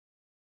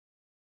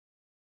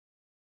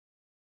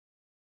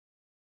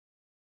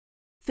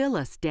Fill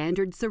a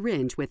standard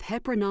syringe with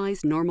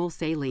heparinized normal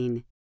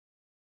saline.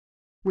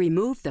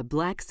 Remove the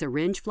black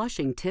syringe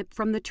flushing tip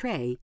from the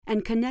tray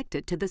and connect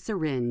it to the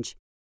syringe.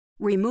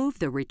 Remove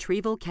the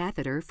retrieval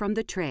catheter from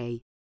the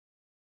tray.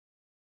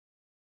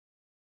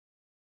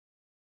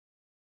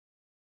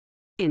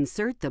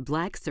 Insert the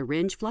black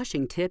syringe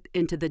flushing tip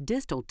into the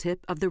distal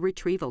tip of the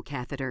retrieval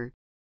catheter.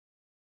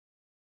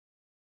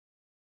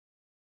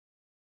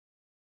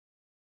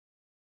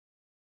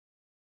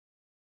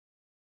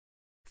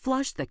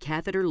 Flush the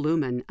catheter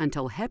lumen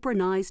until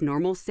heparinized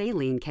normal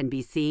saline can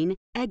be seen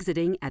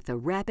exiting at the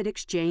rapid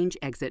exchange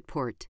exit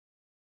port.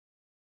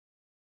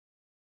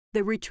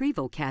 The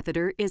retrieval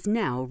catheter is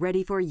now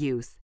ready for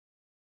use.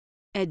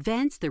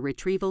 Advance the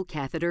retrieval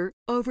catheter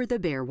over the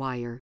bare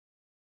wire.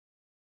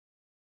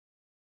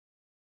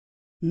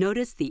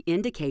 Notice the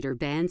indicator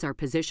bands are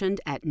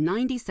positioned at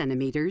 90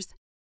 centimeters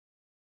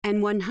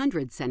and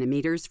 100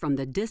 centimeters from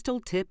the distal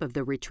tip of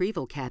the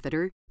retrieval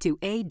catheter to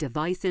aid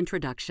device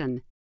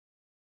introduction.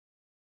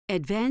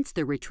 Advance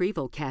the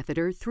retrieval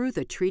catheter through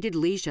the treated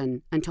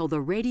lesion until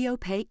the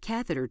radiopaque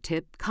catheter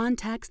tip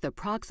contacts the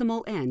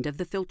proximal end of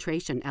the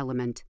filtration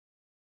element.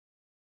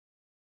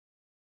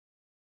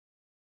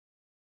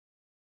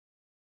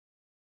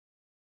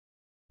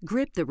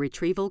 Grip the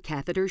retrieval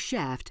catheter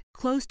shaft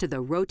close to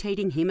the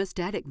rotating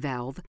hemostatic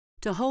valve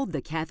to hold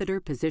the catheter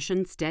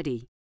position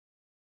steady.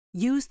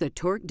 Use the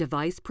torque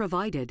device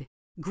provided.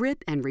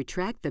 Grip and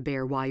retract the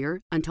bare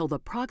wire until the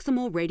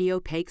proximal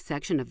radiopaque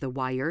section of the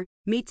wire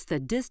meets the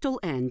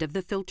distal end of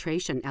the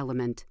filtration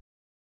element.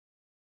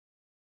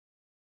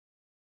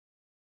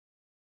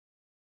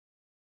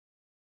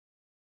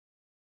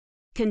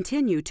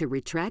 Continue to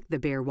retract the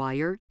bare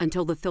wire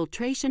until the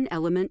filtration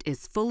element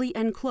is fully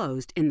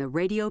enclosed in the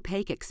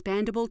radiopaque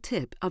expandable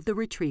tip of the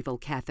retrieval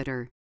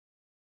catheter.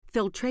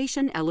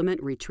 Filtration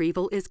element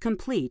retrieval is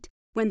complete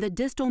when the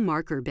distal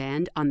marker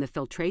band on the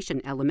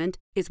filtration element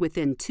is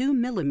within 2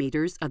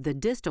 millimeters of the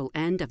distal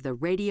end of the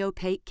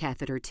radiopaque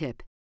catheter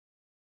tip.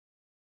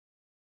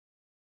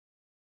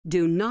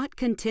 Do not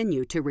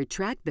continue to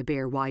retract the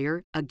bare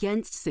wire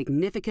against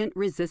significant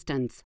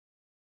resistance.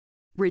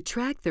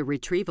 Retract the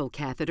retrieval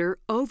catheter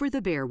over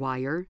the bare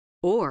wire,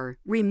 or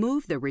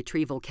remove the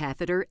retrieval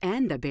catheter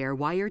and the bare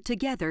wire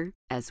together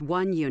as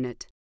one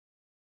unit.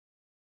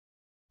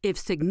 If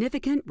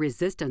significant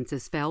resistance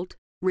is felt,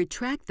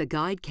 retract the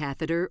guide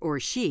catheter or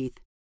sheath,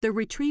 the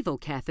retrieval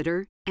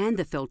catheter, and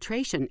the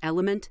filtration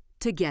element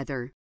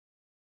together.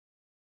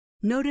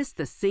 Notice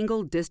the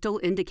single distal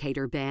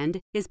indicator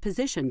band is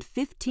positioned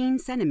 15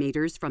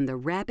 centimeters from the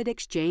rapid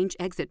exchange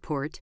exit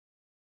port,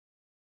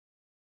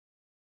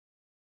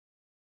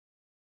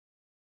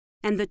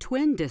 and the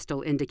twin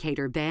distal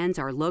indicator bands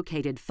are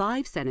located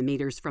 5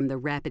 centimeters from the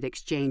rapid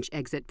exchange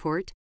exit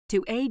port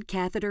to aid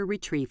catheter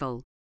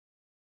retrieval.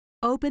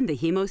 Open the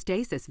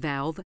hemostasis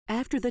valve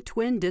after the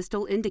twin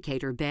distal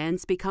indicator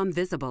bands become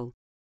visible.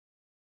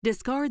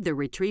 Discard the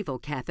retrieval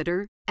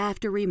catheter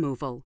after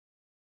removal.